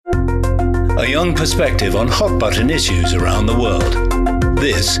A young perspective on hot-button issues around the world.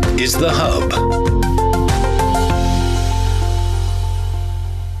 This is The Hub.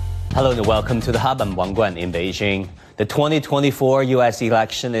 Hello and welcome to The Hub. I'm Wang Guan in Beijing. The 2024 U.S.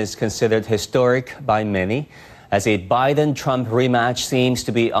 election is considered historic by many, as a Biden-Trump rematch seems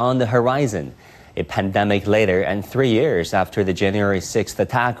to be on the horizon. A pandemic later and 3 years after the January 6th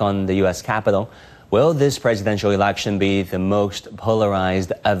attack on the U.S. Capitol, will this presidential election be the most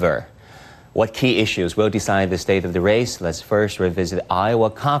polarized ever? What key issues will decide the state of the race? Let's first revisit Iowa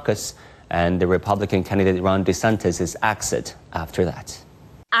caucus and the Republican candidate Ron DeSantis' exit after that.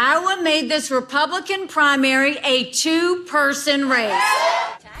 Iowa made this Republican primary a two-person race.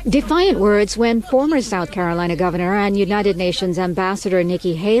 Defiant words when former South Carolina governor and United Nations Ambassador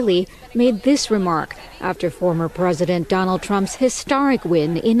Nikki Haley made this remark after former President Donald Trump's historic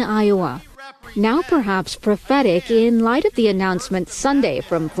win in Iowa. Now perhaps prophetic in light of the announcement Sunday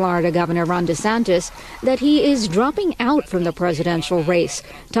from Florida Governor Ron DeSantis that he is dropping out from the presidential race,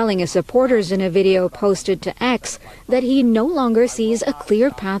 telling his supporters in a video posted to X that he no longer sees a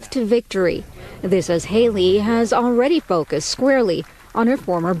clear path to victory. This as Haley has already focused squarely on her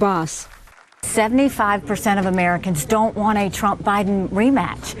former boss. 75% of Americans don't want a Trump-Biden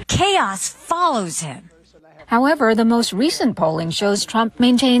rematch. Chaos follows him. However, the most recent polling shows Trump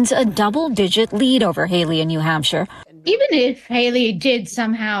maintains a double-digit lead over Haley in New Hampshire. Even if Haley did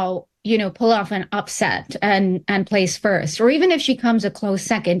somehow, pull off an upset and place first, or even if she comes a close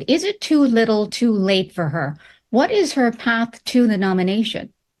second, is it too little, too late for her? What is her path to the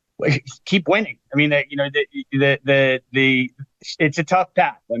nomination? Keep winning. I mean, it's a tough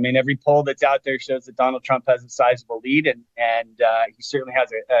path. I mean, every poll that's out there shows that Donald Trump has a sizable lead, and he certainly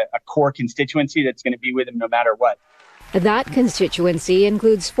has a core constituency that's going to be with him no matter what. That constituency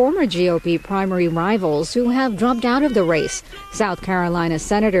includes former GOP primary rivals who have dropped out of the race. South Carolina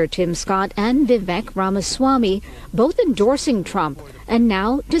Senator Tim Scott and Vivek Ramaswamy both endorsing Trump, and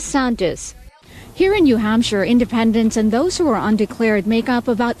now DeSantis. Here in New Hampshire, independents and those who are undeclared make up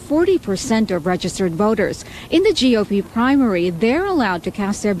about 40% of registered voters. In the GOP primary, they're allowed to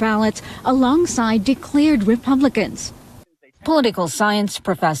cast their ballots alongside declared Republicans. Political science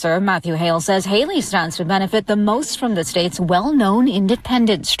professor Matthew Hale says Haley stands to benefit the most from the state's well-known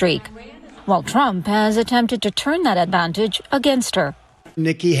independent streak, while Trump has attempted to turn that advantage against her.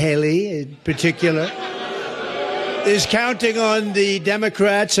 Nikki Haley, in particular, is counting on the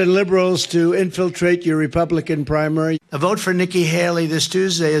Democrats and liberals to infiltrate your Republican primary. A vote for Nikki Haley this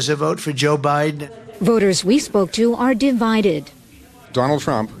Tuesday is a vote for Joe Biden. Voters we spoke to are divided. Donald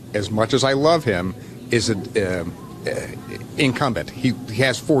Trump, as much as I love him, is an incumbent. He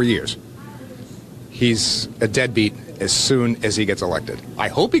has 4 years. He's a deadbeat as soon as he gets elected. I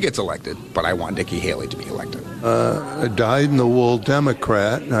hope he gets elected, but I want Nikki Haley to be elected. A dyed-in-the-wool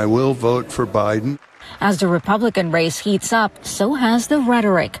Democrat, and I will vote for Biden. As the Republican race heats up, so has the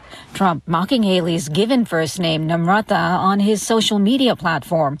rhetoric. Trump mocking Haley's given first name, Namrata, on his social media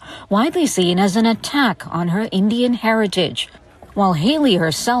platform, widely seen as an attack on her Indian heritage. While Haley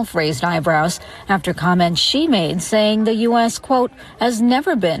herself raised eyebrows after comments she made saying the U.S., quote, has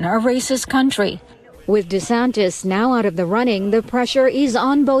never been a racist country. With DeSantis now out of the running, the pressure is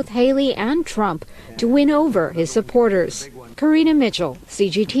on both Haley and Trump to win over his supporters. Karina Mitchell,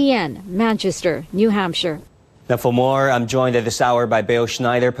 CGTN, Manchester, New Hampshire. Now for more, I'm joined at this hour by Bill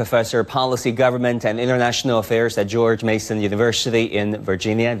Schneider, Professor of Policy, Government and International Affairs at George Mason University in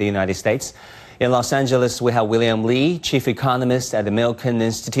Virginia, the United States. In Los Angeles, we have William Lee, Chief Economist at the Milken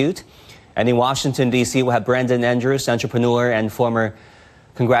Institute. And in Washington, D.C., we have Brandon Andrews, entrepreneur and former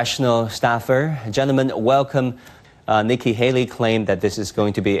congressional staffer. Gentlemen, welcome. Nikki Haley claimed that this is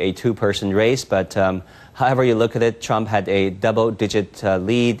going to be a two-person race, but however you look at it, Trump had a double-digit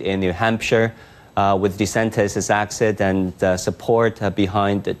lead in New Hampshire with DeSantis' exit and support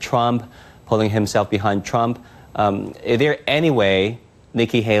behind Trump, pulling himself behind Trump. Is there any way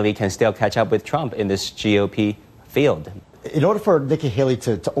Nikki Haley can still catch up with Trump in this GOP field? In order for Nikki Haley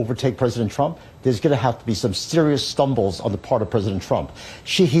to overtake President Trump, there's going to have to be some serious stumbles on the part of President Trump.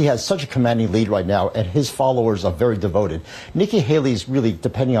 He has such a commanding lead right now, and his followers are very devoted. Nikki Haley is really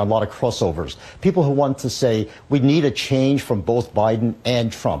depending on a lot of crossovers. People who want to say we need a change from both Biden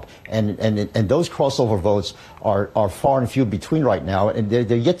and Trump, and those crossover votes are far and few between right now, and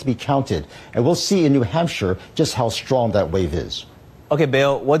they're yet to be counted. And we'll see in New Hampshire just how strong that wave is. Okay,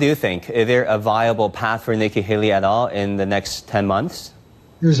 Bill, what do you think? Is there a viable path for Nikki Haley at all in the next 10 months?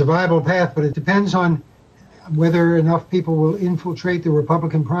 There's a viable path, but it depends on whether enough people will infiltrate the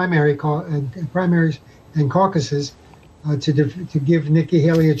Republican primaries and caucuses to give Nikki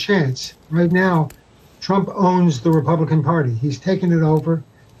Haley a chance. Right now, Trump owns the Republican Party. He's taken it over.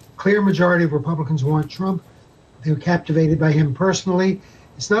 clear majority of Republicans want Trump. They're captivated by him personally.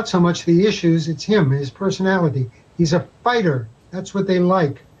 It's not so much the issues, it's him, his personality. He's a fighter. That's what they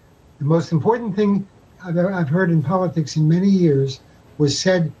like. The most important thing I've heard in politics in many years was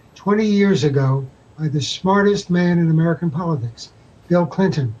said 20 years ago by the smartest man in American politics, Bill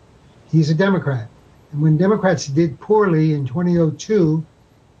Clinton. He's a Democrat. And when Democrats did poorly in 2002,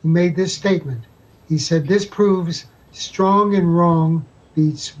 he made this statement. He said, "This proves strong and wrong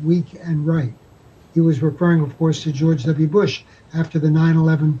beats weak and right." He was referring, of course, to George W. Bush after the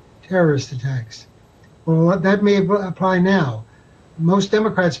 9/11 terrorist attacks. Well, that may apply now. Most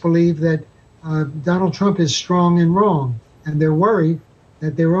Democrats believe that Donald Trump is strong and wrong, and they're worried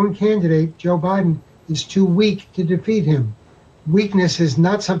that their own candidate, Joe Biden, is too weak to defeat him. Weakness is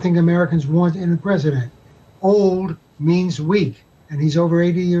not something Americans want in a president. Old means weak, and he's over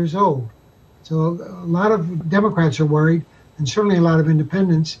 80 years old. So a lot of Democrats are worried, and certainly a lot of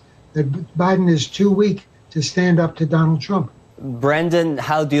independents, that Biden is too weak to stand up to Donald Trump. Brendan,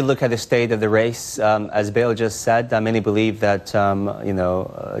 how do you look at the state of the race? As Bill just said, many believe that,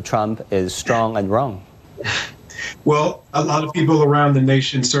 Trump is strong and wrong. Well, a lot of people around the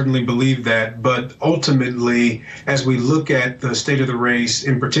nation certainly believe that, but ultimately, as we look at the state of the race,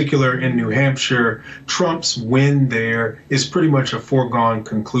 in particular in New Hampshire, Trump's win there is pretty much a foregone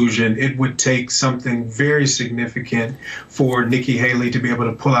conclusion. It would take something very significant for Nikki Haley to be able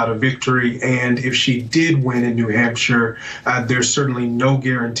to pull out a victory, and if she did win in New Hampshire, there's certainly no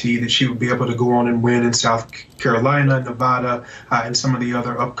guarantee that she would be able to go on and win in South Carolina, Nevada, and some of the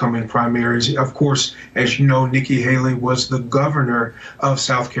other upcoming primaries. Of course, as you know, Nikki Haley was the governor of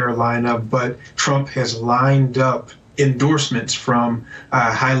South Carolina, but Trump has lined up endorsements from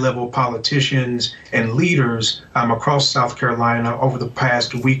high-level politicians and leaders across South Carolina over the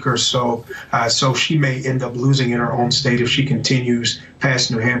past week or so. So she may end up losing in her own state if she continues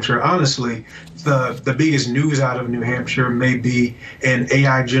past New Hampshire. Honestly, the biggest news out of New Hampshire may be an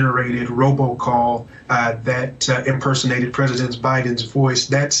AI-generated robocall that impersonated President Biden's voice.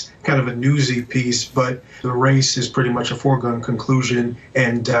 That's kind of a newsy piece, but the race is pretty much a foregone conclusion,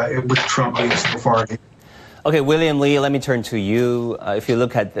 and with Trump being so far ahead. Okay, William Lee, let me turn to you. If you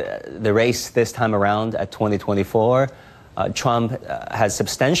look at the race this time around at 2024, Trump has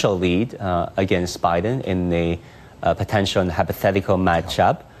substantial lead against Biden in the potential and hypothetical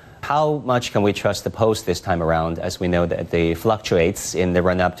matchup. How much can we trust the polls this time around, as we know that they fluctuates in the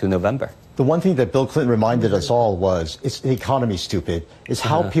run-up to November? The one thing that Bill Clinton reminded us all was, it's the economy, stupid. It's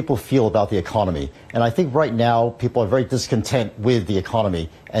how people feel about the economy. And I think right now people are very discontent with the economy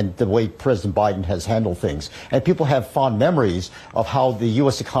and the way President Biden has handled things. And people have fond memories of how the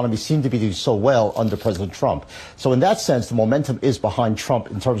U.S. economy seemed to be doing so well under President Trump. So in that sense, the momentum is behind Trump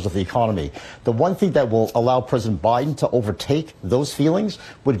in terms of the economy. The one thing that will allow President Biden to overtake those feelings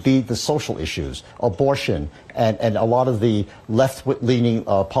would be the social issues, abortion, and a lot of the left-leaning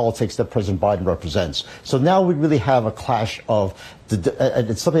politics that President Biden represents. So now we really have a clash of, and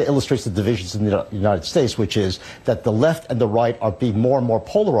it's something that illustrates the divisions in the United States, which is that the left and the right are being more and more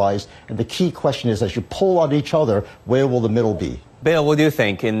polarized. And the key question is, as you pull on each other, where will the middle be? Bill, what do you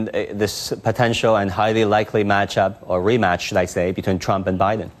think in this potential and highly likely matchup, or rematch, should I say, between Trump and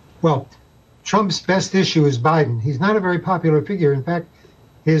Biden? Well, Trump's best issue is Biden. He's not a very popular figure. In fact,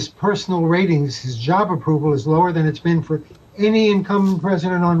 his personal ratings, his job approval is lower than it's been for any incumbent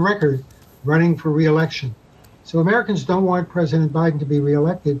president on record running for re-election. So Americans don't want President Biden to be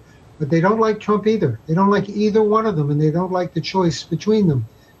reelected, but they don't like Trump either. They don't like either one of them, and they don't like the choice between them.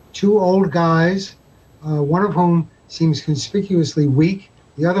 Two old guys, one of whom seems conspicuously weak,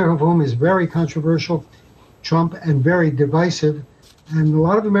 the other of whom is very controversial, Trump, and very divisive. And a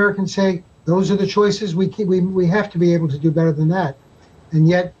lot of Americans say, those are the choices. We have to be able to do better than that. And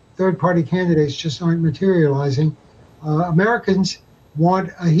yet, third-party candidates just aren't materializing. Americans want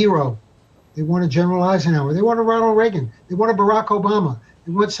a hero. They want a General Eisenhower. They want a Ronald Reagan. They want a Barack Obama.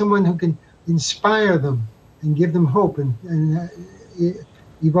 They want someone who can inspire them and give them hope and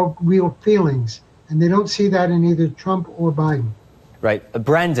evoke real feelings. And they don't see that in either Trump or Biden. Right.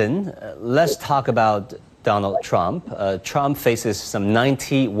 Brandon, let's talk about Donald Trump. Trump faces some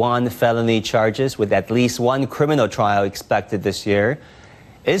 91 felony charges with at least one criminal trial expected this year.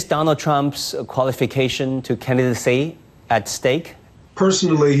 Is Donald Trump's qualification to candidacy at stake?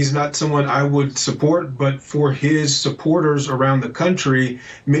 Personally, he's not someone I would support, but for his supporters around the country,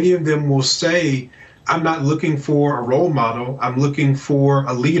 many of them will say I'm not looking for a role model. I'm looking for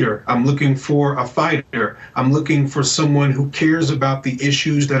a leader. I'm looking for a fighter. I'm looking for someone who cares about the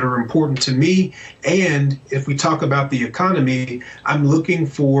issues that are important to me. And if we talk about the economy, I'm looking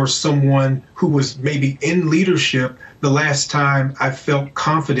for someone who was maybe in leadership the last time I felt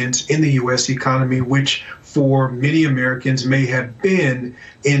confidence in the U.S. economy, which for many Americans may have been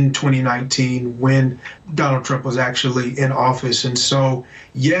in 2019 when Donald Trump was actually in office. And so,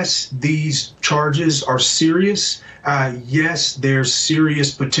 yes, these charges are serious. Yes, there's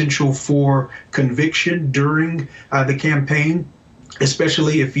serious potential for conviction during the campaign,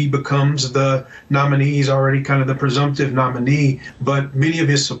 especially if he becomes the nominee. He's already kind of the presumptive nominee, but many of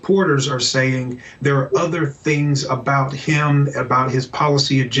his supporters are saying there are other things about him, about his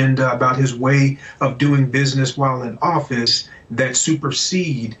policy agenda, about his way of doing business while in office that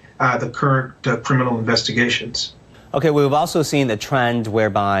supersede the current criminal investigations. Okay, we've also seen a trend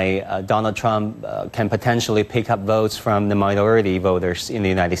whereby Donald Trump can potentially pick up votes from the minority voters in the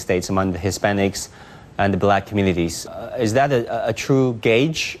United States among the Hispanics and the black communities. Is that a true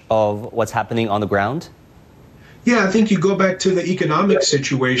gauge of what's happening on the ground? Yeah, I think you go back to the economic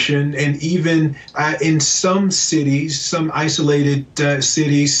situation, and even in some cities, some isolated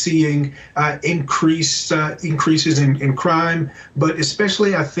cities, seeing increases in crime. But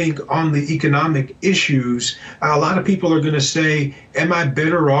especially, I think, on the economic issues, a lot of people are going to say, am I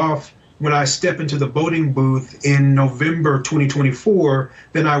better off when I step into the voting booth in November 2024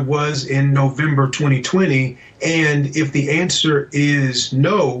 than I was in November 2020? And if the answer is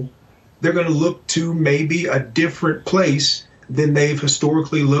no, they're going to look to maybe a different place than they've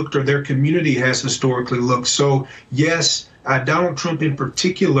historically looked or their community has historically looked. So, yes, Donald Trump in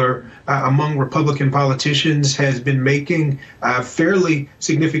particular, among Republican politicians, has been making fairly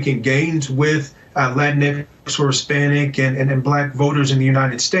significant gains with Latinx or Hispanic and black voters in the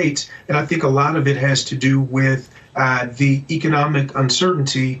United States. And I think a lot of it has to do with the economic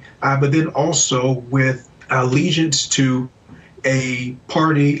uncertainty, but then also with allegiance to a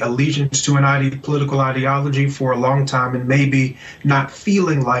party, allegiance to an political ideology for a long time, and maybe not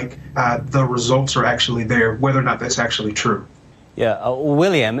feeling like the results are actually there, whether or not that's actually true. Yeah,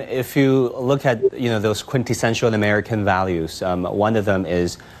 William, if you look at those quintessential American values, one of them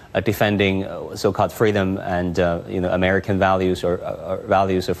is defending so-called freedom and American values or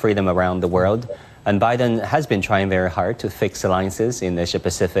values of freedom around the world. And Biden has been trying very hard to fix alliances in Asia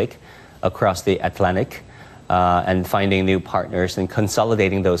Pacific, across the Atlantic, and finding new partners and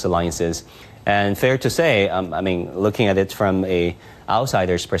consolidating those alliances. And fair to say, I mean, looking at it from an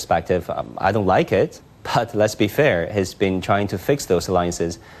outsider's perspective, I don't like it. But let's be fair, he's been trying to fix those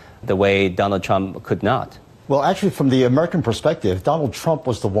alliances the way Donald Trump could not. Well, actually, from the American perspective, Donald Trump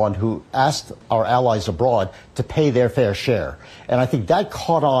was the one who asked our allies abroad to pay their fair share. And I think that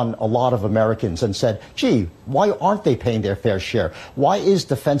caught on a lot of Americans and said, gee, why aren't they paying their fair share? Why is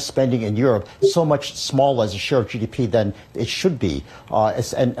defense spending in Europe so much smaller as a share of GDP than it should be?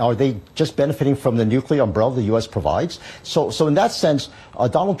 And are they just benefiting from the nuclear umbrella the U.S. provides? So in that sense,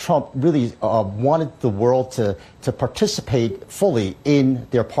 Donald Trump really wanted the world to participate fully in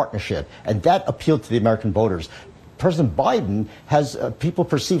their partnership. And that appealed to the American voters. President Biden has people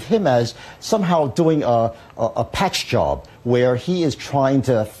perceive him as somehow doing a patch job where he is trying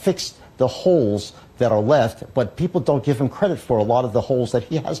to fix the holes that are left, but people don't give him credit for a lot of the holes that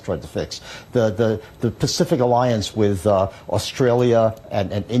he has tried to fix. The Pacific Alliance with Australia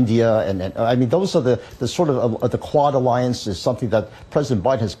and India, and I mean, those are the sort of the Quad Alliance is something that President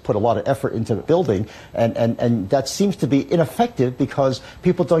Biden has put a lot of effort into building, and that seems to be ineffective because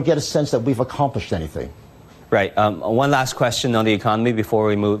people don't get a sense that we've accomplished anything. Right. One last question on the economy before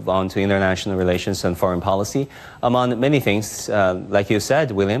we move on to international relations and foreign policy. Among many things, like you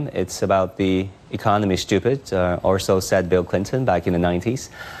said, William, it's about the economy stupid, or so said Bill Clinton back in the 90s.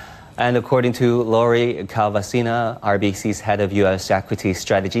 And according to Lori Calvasina, RBC's head of U.S. equity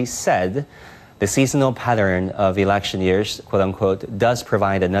strategy, said the seasonal pattern of election years, quote unquote, does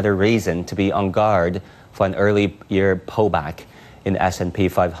provide another reason to be on guard for an early year pullback in the S&P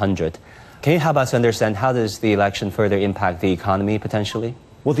 500. Can you help us understand how does the election further impact the economy potentially?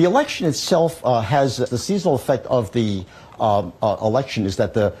 Well, the election itself has the seasonal effect of the election is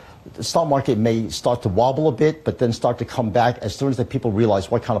that the stock market may start to wobble a bit, but then start to come back as soon as the people realize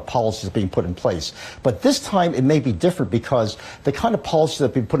what kind of policies are being put in place. But this time it may be different because the kind of policies that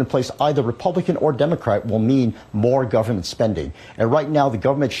have been put in place, either Republican or Democrat, will mean more government spending. And right now, the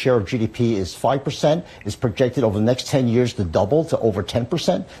government share of GDP is 5%. It's projected over the next 10 years to double to over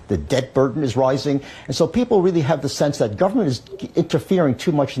 10%. The debt burden is rising. And so people really have the sense that government is interfering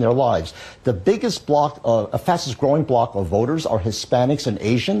too much in their lives. The biggest block, fastest growing block of voters are Hispanics and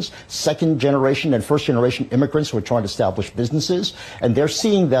Asians. there's second generation and first generation immigrants who are trying to establish businesses, and they're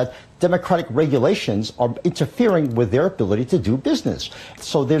seeing that democratic regulations are interfering with their ability to do business.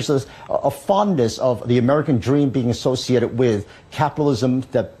 So there's a fondness of the American dream being associated with capitalism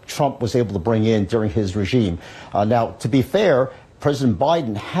that Trump was able to bring in during his regime. Now, to be fair, President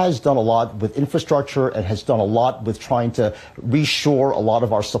Biden has done a lot with infrastructure and has done a lot with trying to reshore a lot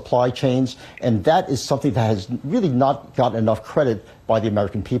of our supply chains. And that is something that has really not gotten enough credit by the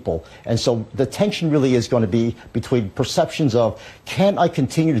American people. And so the tension really is going to be between perceptions of, can I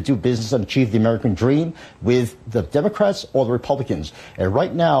continue to do business and achieve the American dream with the Democrats or the Republicans? And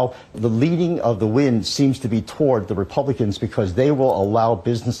right now, the leading of the wind seems to be toward the Republicans because they will allow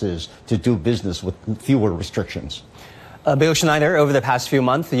businesses to do business with fewer restrictions. Bill Schneider, over the past few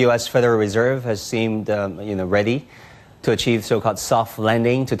months, the U.S. Federal Reserve has seemed ready to achieve so-called soft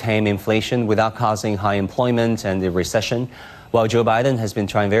landing to tame inflation without causing high employment and a recession, while Joe Biden has been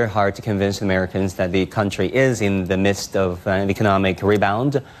trying very hard to convince Americans that the country is in the midst of an economic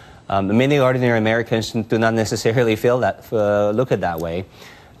rebound. Many ordinary Americans do not necessarily look at that way.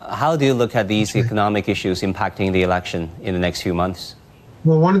 How do you look at these economic issues impacting the election in the next few months?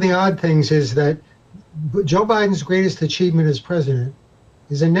 Well, one of the odd things is that Joe Biden's greatest achievement as president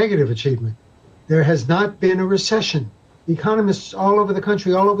is a negative achievement. There has not been a recession. Economists all over the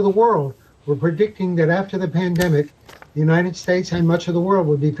country, all over the world, were predicting that after the pandemic, the United States and much of the world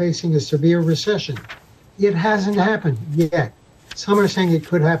would be facing a severe recession. It hasn't happened yet. Some are saying it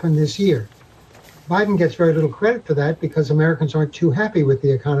could happen this year. Biden gets very little credit for that because Americans aren't too happy with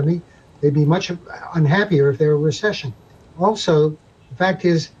the economy. They'd be much unhappier if there were a recession. Also, the fact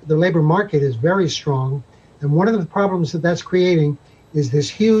is, the labor market is very strong, and one of the problems that that's creating is this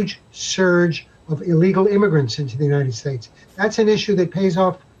huge surge of illegal immigrants into the United States. That's an issue that pays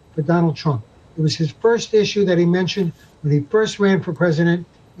off for Donald Trump. It was his first issue that he mentioned when he first ran for president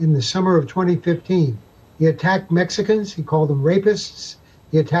in the summer of 2015. He attacked Mexicans, he called them rapists,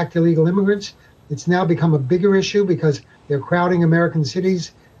 he attacked illegal immigrants. It's now become a bigger issue because they're crowding American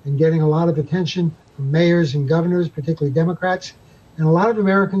cities and getting a lot of attention from mayors and governors, particularly Democrats. And a lot of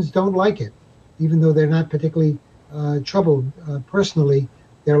Americans don't like it, even though they're not particularly troubled personally.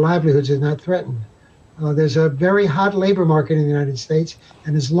 Their livelihoods are not threatened. There's a very hot labor market in the United States,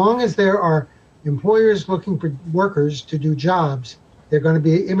 and as long as there are employers looking for workers to do jobs, they're going to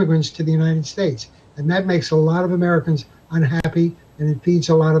be immigrants to the United States. And that makes a lot of Americans unhappy, and it feeds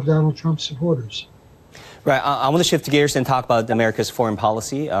a lot of Donald Trump's supporters. Right. I want to shift gears and talk about America's foreign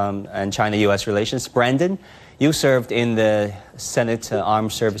policy and China-U.S. relations. Brandon, you served in the Senate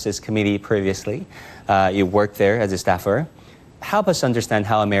Armed Services Committee previously. You worked there as a staffer. Help us understand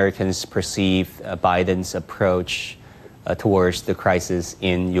how Americans perceive Biden's approach towards the crisis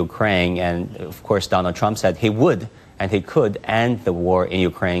in Ukraine. And, of course, Donald Trump said he would and he could end the war in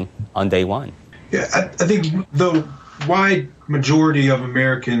Ukraine on day one. Yeah, I think the wide majority of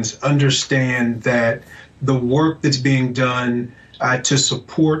Americans understand that the work that's being done to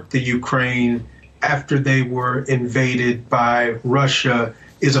support the Ukraine after they were invaded by Russia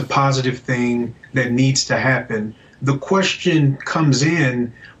is a positive thing that needs to happen. The question comes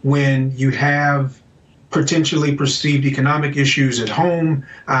in when you have potentially perceived economic issues at home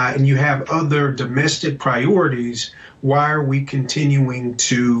and you have other domestic priorities. Why are we continuing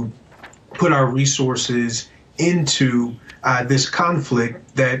to put our resources into this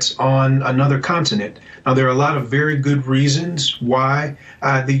conflict that's on another continent? Now, there are a lot of very good reasons why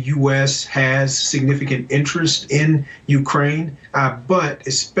the U.S. has significant interest in Ukraine, but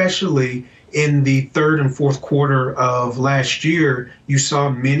especially in the third and fourth quarter of last year, you saw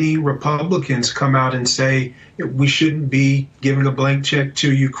many Republicans come out and say we shouldn't be giving a blank check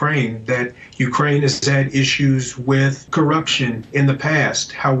to Ukraine, that Ukraine has had issues with corruption in the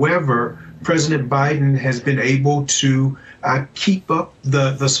past. However, President Biden has been able to keep up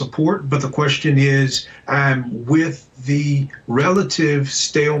the support. But the question is, with the relative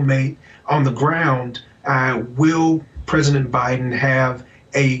stalemate on the ground, will President Biden have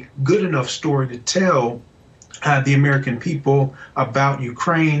a good enough story to tell the American people about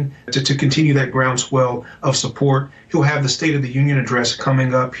Ukraine to continue that groundswell of support? He'll have the State of the Union address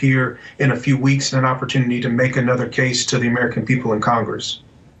coming up here in a few weeks, and an opportunity to make another case to the American people in Congress.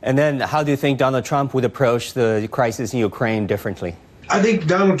 And then how do you think Donald Trump would approach the crisis in Ukraine differently? I think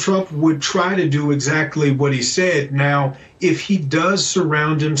Donald Trump would try to do exactly what he said. Now, if he does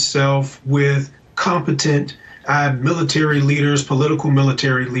surround himself with competent military leaders, political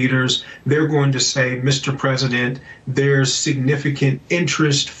military leaders, they're going to say, Mr. President, there's significant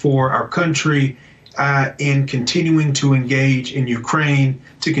interest for our country in continuing to engage in Ukraine,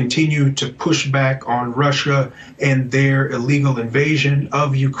 to continue to push back on Russia and their illegal invasion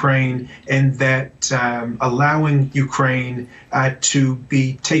of Ukraine, and that allowing Ukraine to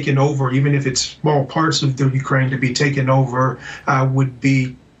be taken over, even if it's small parts of the Ukraine to be taken over, would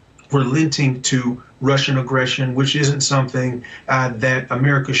be relenting to Russian aggression, which isn't something that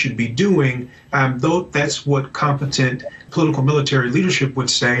America should be doing, though that's what competent political military leadership would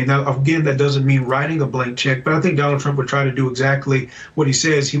say. Now, again, that doesn't mean writing a blank check, but I think Donald Trump would try to do exactly what he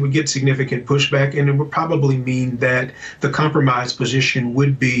says. He would get significant pushback, and it would probably mean that the compromise position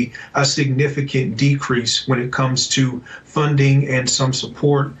would be a significant decrease when it comes to funding and some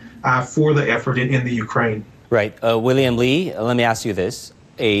support for the effort in the Ukraine. Right. William Lee, let me ask you this.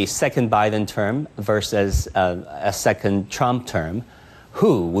 A second Biden term versus a second Trump term,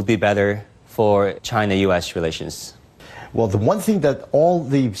 who would be better for China-U.S. relations? Well, the one thing that all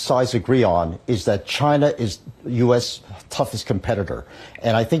the sides agree on is that China is U.S. toughest competitor.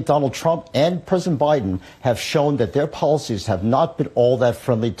 And I think Donald Trump and President Biden have shown that their policies have not been all that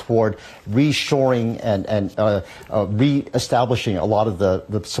friendly toward reshoring and reestablishing a lot of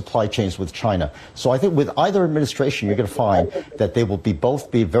the supply chains with China. So I think with either administration, you're going to find that they will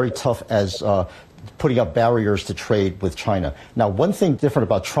both be very tough as putting up barriers to trade with China. Now, one thing different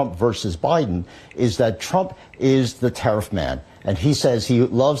about Trump versus Biden is that Trump is the tariff man. And he says he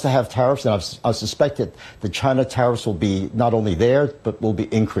loves to have tariffs, and I suspect that the China tariffs will be not only there, but will be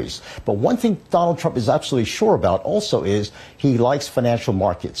increased. But one thing Donald Trump is absolutely sure about also is he likes financial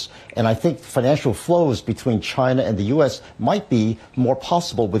markets. And I think financial flows between China and the U.S. might be more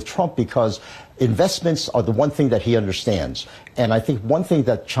possible with Trump because investments are the one thing that he understands. And I think one thing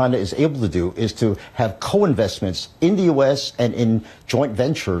that China is able to do is to have co-investments in the U.S. and in joint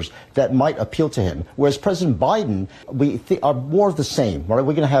ventures that might appeal to him. Whereas President Biden, we are more of the same, right?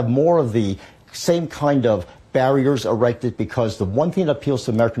 We're going to have more of the same kind of barriers erected because the one thing that appeals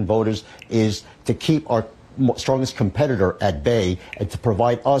to American voters is to keep our strongest competitor at bay and to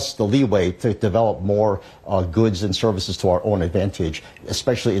provide us the leeway to develop more goods and services to our own advantage,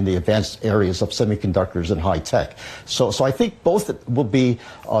 especially in the advanced areas of semiconductors and high tech. So I think both will be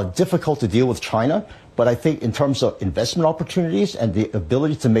difficult to deal with China, but I think in terms of investment opportunities and the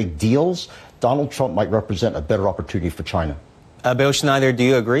ability to make deals, Donald Trump might represent a better opportunity for China. Bill Schneider, do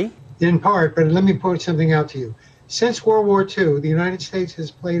you agree? In part, but let me point something out to you. Since World War II, the United States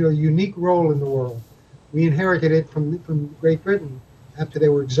has played a unique role in the world. We inherited it from Great Britain after they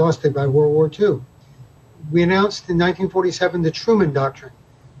were exhausted by World War II. We announced in 1947 the Truman Doctrine.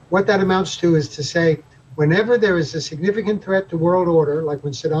 What that amounts to is to say, whenever there is a significant threat to world order, like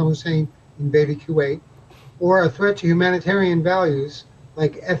when Saddam Hussein invaded Kuwait, or a threat to humanitarian values,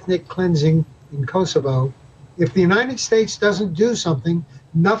 like ethnic cleansing in Kosovo, if the United States doesn't do something,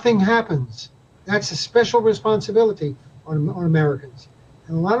 nothing happens. That's a special responsibility on Americans.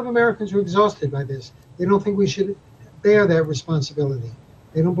 And a lot of Americans are exhausted by this. They don't think we should bear that responsibility.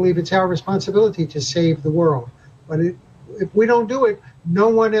 They don't believe it's our responsibility to save the world. But if we don't do it, no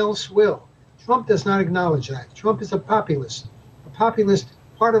one else will. Trump does not acknowledge that. Trump is a populist. A populist,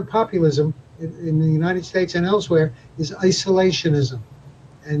 part of populism in the United States and elsewhere is isolationism.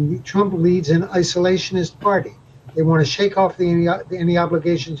 And Trump leads an isolationist party. They want to shake off any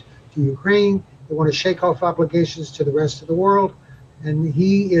obligations to Ukraine. They want to shake off obligations to the rest of the world. And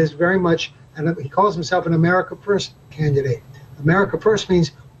he is very much, and he calls himself an America First candidate. America First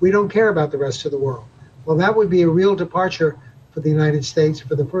means we don't care about the rest of the world. Well, that would be a real departure for the United States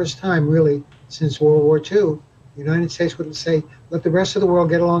for the first time, really, since World War II. The United States would say, let the rest of the world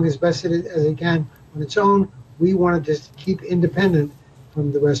get along as best as it can on its own. We want to just keep independent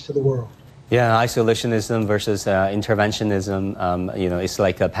from the rest of the world. Yeah, isolationism versus interventionism, it's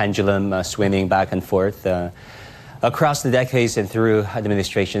like a pendulum swinging back and forth. Across the decades and through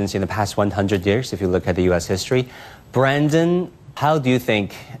administrations in the past 100 years, if you look at the U.S. history. Brandon, how do you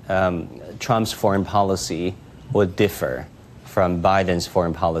think Trump's foreign policy would differ from Biden's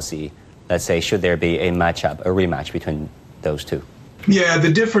foreign policy? Let's say, should there be a rematch between those two? Yeah,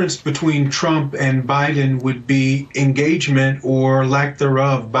 the difference between Trump and Biden would be engagement or lack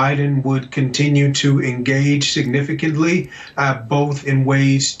thereof. Biden would continue to engage significantly, both in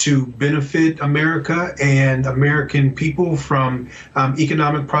ways to benefit America and American people, from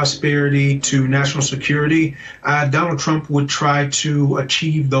economic prosperity to national security. Donald Trump would try to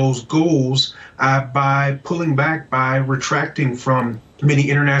achieve those goals by pulling back, by retracting from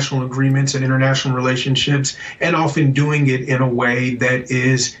many international agreements and international relationships, and often doing it in a way that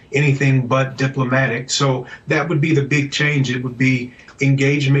is anything but diplomatic. So that would be the big change. It would be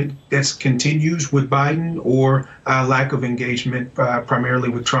engagement that continues with Biden or lack of engagement primarily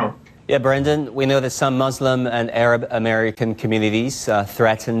with Trump. Yeah, Brendan, we know that some Muslim and Arab American communities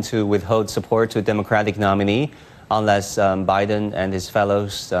threaten to withhold support to a Democratic nominee unless Biden and his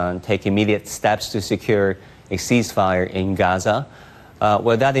fellows take immediate steps to secure a ceasefire in Gaza.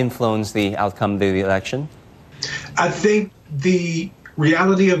 Will that influence the outcome of the election? I think the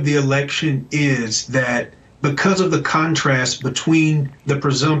reality of the election is that because of the contrast between the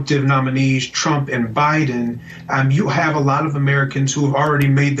presumptive nominees, Trump and Biden, you have a lot of Americans who have already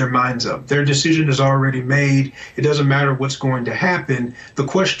made their minds up. Their decision is already made. It doesn't matter what's going to happen. The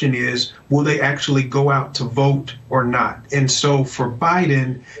question is, will they actually go out to vote or not? And so for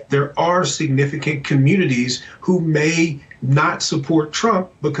Biden, there are significant communities who may not support Trump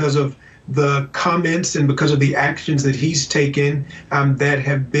because of the comments and because of the actions that he's taken that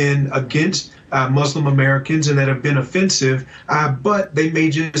have been against Muslim Americans and that have been offensive, but they may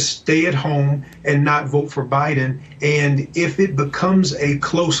just stay at home and not vote for Biden. And if it becomes a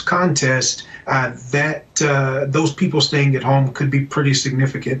close contest, those people staying at home could be pretty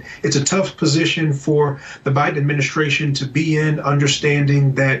significant. It's a tough position for the Biden administration to be in,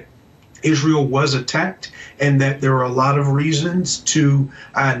 understanding that Israel was attacked and that there are a lot of reasons to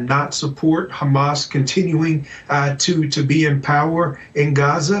not support Hamas continuing to be in power in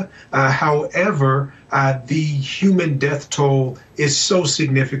Gaza. However, the human death toll is so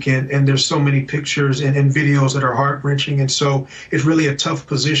significant, and there's so many pictures and videos that are heart-wrenching. And so it's really a tough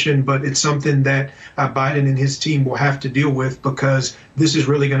position, but it's something that Biden and his team will have to deal with, because this is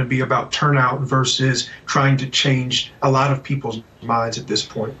really going to be about turnout versus trying to change a lot of people's minds at this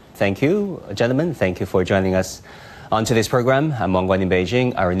point. Thank you, gentlemen. Thank you for joining us on today's program. I'm Wang Guan in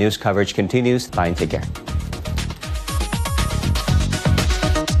Beijing. Our news coverage continues. Bye and take care.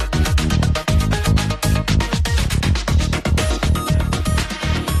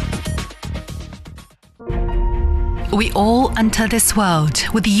 We all enter this world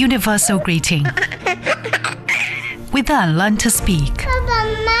with a universal greeting. We then learn to speak.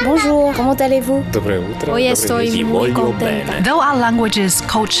 Bonjour, comment allez-vous? Hoy estoy muy contenta. Though our languages,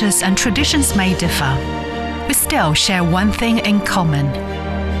 cultures, and traditions may differ, we still share one thing in common.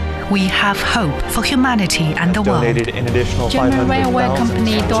 We have hope for humanity and the world. German railway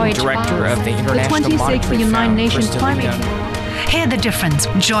company Deutsche Director of the International the 26th United Nations Climate. Hear the difference.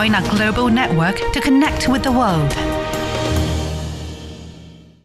 Join our global network to connect with the world.